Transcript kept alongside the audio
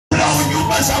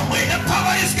The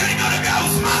power is getting out of your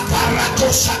house.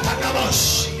 Makarakosha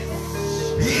Kanabos.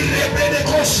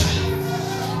 Irebedekosha.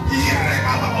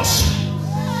 Irebabos.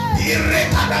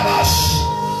 Irekanabos.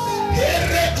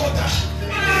 Irekota.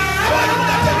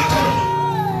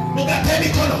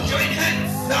 Join hands.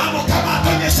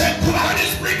 God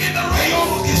is bringing the rain.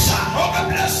 Over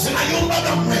blessing.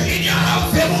 In your house.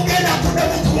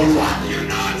 You're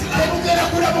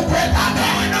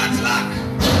not luck.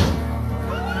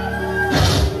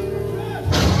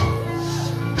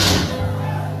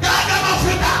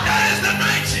 That is the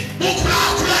anointing.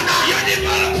 You're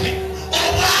developing.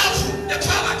 The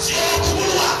poverty.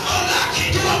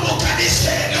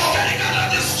 You're getting out of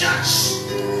this church.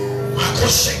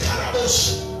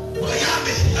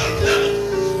 Help them.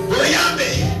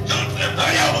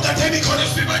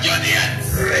 Join the ends.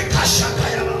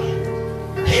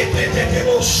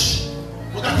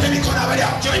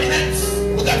 Join hands.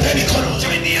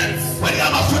 Join the ends.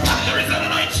 There is an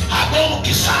anointing.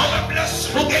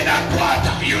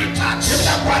 You'll touch.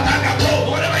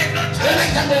 Whatever you've not touched.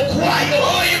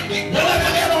 Oh,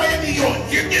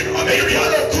 you get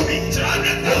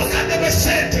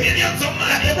millions of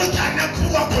money.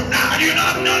 And you don't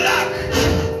have no luck.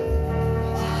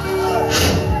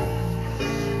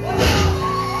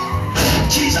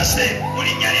 Jesus' name.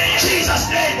 Jesus'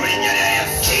 name.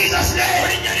 Jesus' name.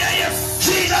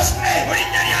 Jesus' name.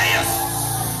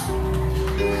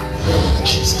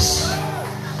 Jesus.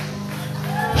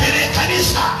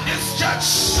 This church.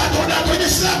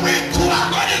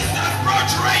 God has not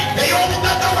brought rain.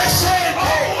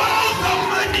 All the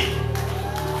money.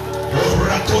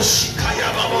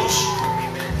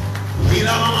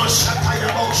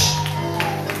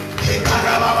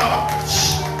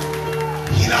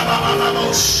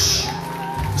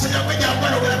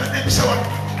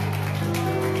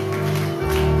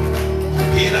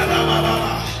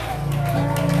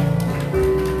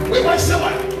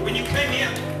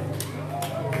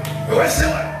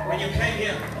 When you came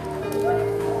here,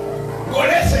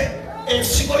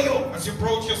 as you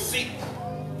brought your seat,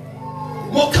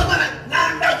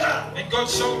 and God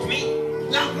showed me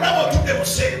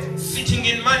sitting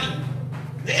in money,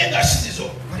 but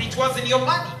it wasn't your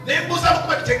money.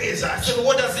 So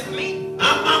what does it mean?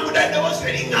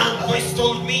 Voice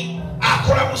told me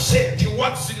he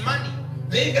works in money,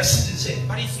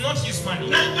 but it's not his money.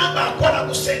 He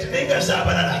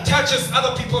touches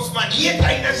other people's money. He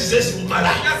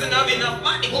doesn't have enough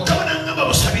money. God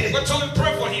told him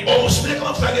pray for him. And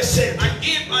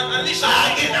give and unleash. You'll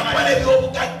have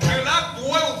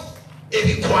wealth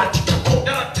that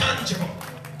are tangible.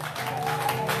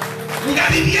 And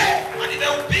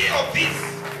there will be of this.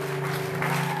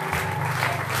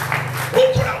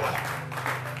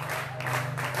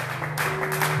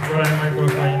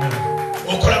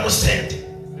 Okola musente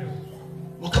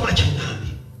mukama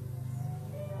kyangambye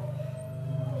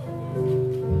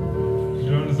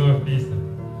Drones of Visa.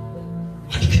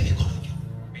 walika emikono gyo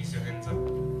Raise your hands up.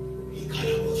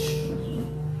 ikalaboshi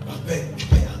babe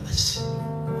chupa y'amazzi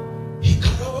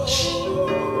ikalaboshi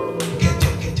gete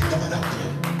kamalako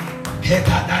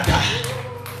hekadada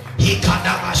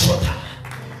ikadamasota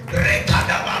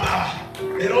rekadababa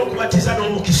era okubatiza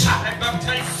n'omukisa I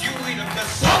baptize you in a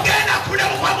blessing. ogenda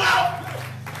kulabukwa mwawo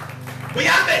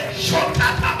muyambe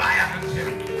shotatabaya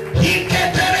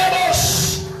iketerebos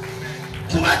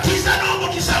kubatiza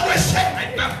n'omukisa gwese I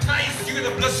baptize you in the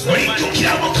blessing of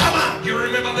olijjukira mukama You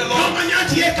remember the Lord. n'omanya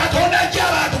nti ye katonda ajja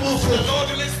abantu mufu The Lord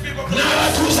will lift people close.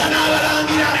 n'abatuusa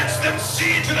n'abalangira Makes them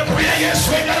see to the kuya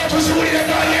yesu engalo tuziwulire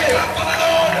gaye for the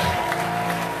Lord.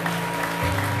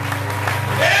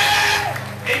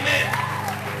 Amen.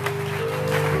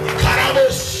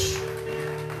 ikarabos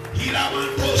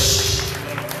ilamantos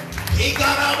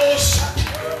igarabos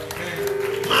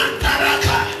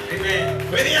mantaraka Amen.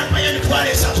 weniyamanya mitwalo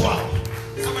esatu awo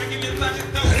Somebody give me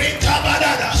 30,000.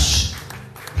 Retabadadas,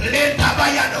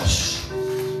 Lentabayados,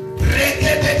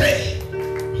 Reketete,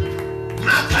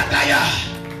 Makataya,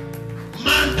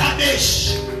 Mantadesh,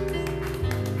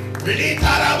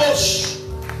 Litarabos,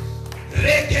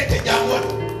 Rekete Jamon,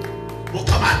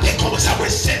 Mukamate Komosabwe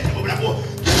Sente Mublamo,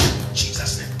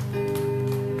 Jesus' name.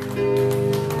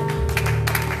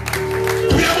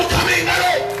 We are coming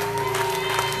out.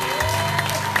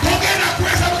 Togenda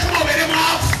kweza mukama obere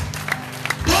mwavu.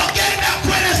 Togenda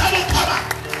kweza mukama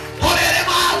obere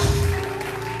mwavu.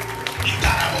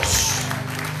 Itarabos.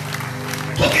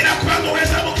 Togenda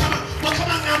kweza mukama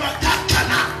ngamba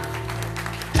takana.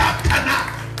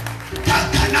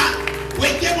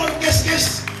 Wejemo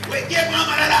gesigesi, wejemo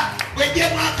amalala,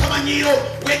 wejemo akamanyiro,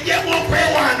 wejemo okwewa.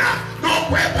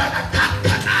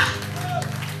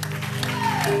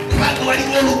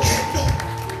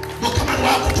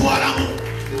 lwakutwalamu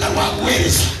nga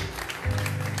lwakuweereza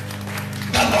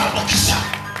nga lwamukisa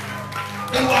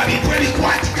nga lwa bintu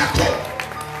ebikwatikako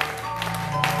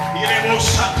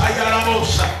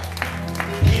irebosakayarabosa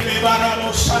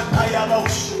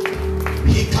irebarabosakayabosa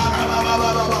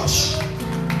ikarababababasa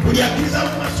buli akkiriza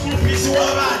mukuma school fees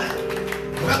w'abaana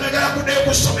obagagala kuddeyo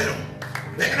ku ssomero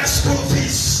begala school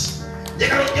fees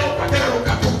njagala ojja okukwatagala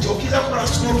okatuuti okkiriza kumala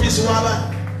school fees w'abaana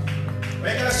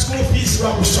begala school fees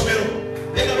lwa ku ssomero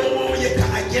begala omwomu yekka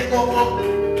ajjenga omwomu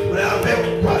olave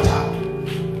okukwata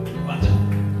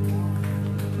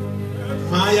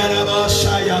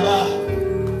mayarabasayaba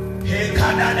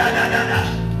ekadadadadada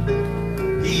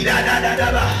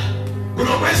idadadadaba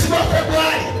guno mwezi gwa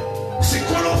February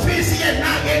school fees yenna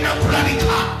agenda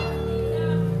kulabika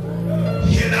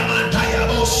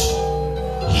yenamantayabos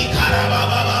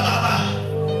ikarababababa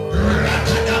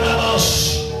rakadababos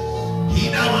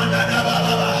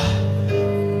inawandadabababa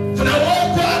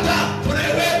funawokwata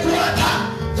funawekwata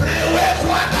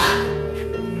funawekwata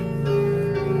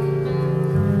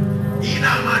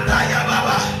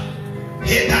inamantayababa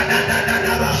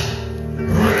edadadadadaba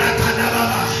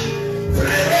rakadababa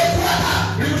funawekwata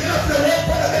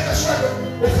funawekwata bekaswato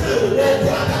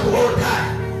ofunawekwata kuolta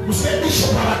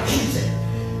musebishop abakize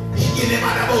igine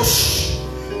maraboshi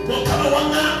mukama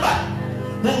wangamba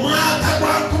mu mwaka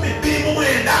gwa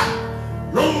 2029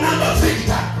 n'omugamba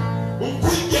Victor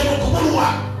nkujja mu kubulwa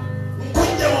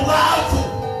nkujja mu baavu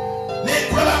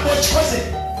nekulaba ng'okikoze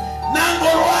nange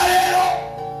olwaleero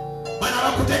bana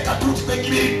bakuteeka tuuti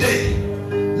kwegimiridde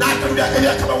n'akalulu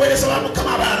akabyakabaweereza ba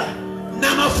mukama abalala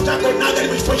n'amafuta gonna agali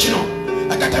mu kifo kino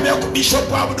agatamira ku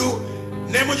Bishop Abudu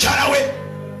ne mukyala we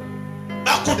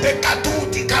bakuteeka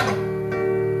tuuti kano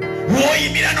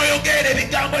woyimira n'oyogerera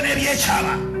ebigambo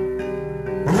n'ebyekyaba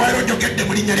olwaleero njogedde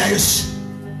mu linnya lya Yesu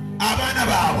abaana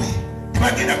baabwe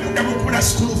tebagenda kuddamu kubula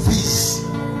school fees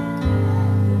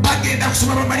bagenda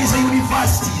kusoma bamaliza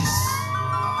universities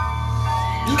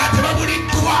nga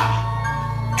tebabuliddwa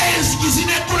enzigi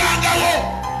zinetulangawo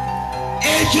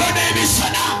ekyo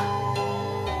n'emisana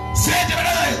sente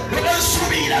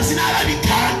lwebansuubira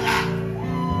zinaalabikanga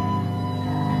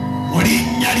mu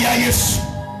linnya lya Yesu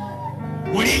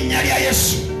mu linnya lya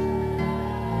Yesu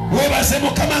webaze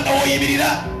Mukama nga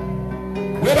woyimirira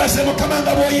webaze Mukama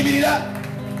nga bwoyimirira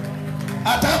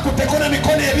atakutteko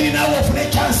n'emikono ebiri naawe ofune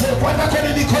chance ekwatako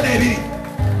n'emikono ebiri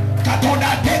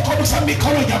Katonda ateeka omusa mu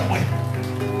mikono gyammwe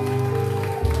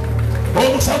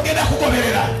omusa ogenda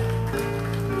kugoberera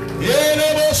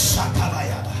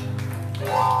erebosakabayaba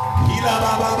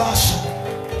irabababasa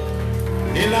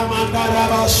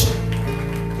elamandarabasa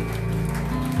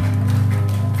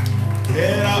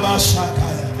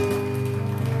erabasakaya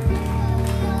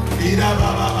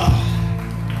irabababa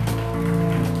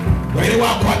where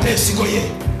wakwata ensigo ye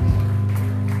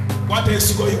kwata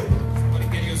ensigo yo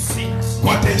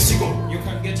kwata ensigo You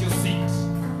can get your seat.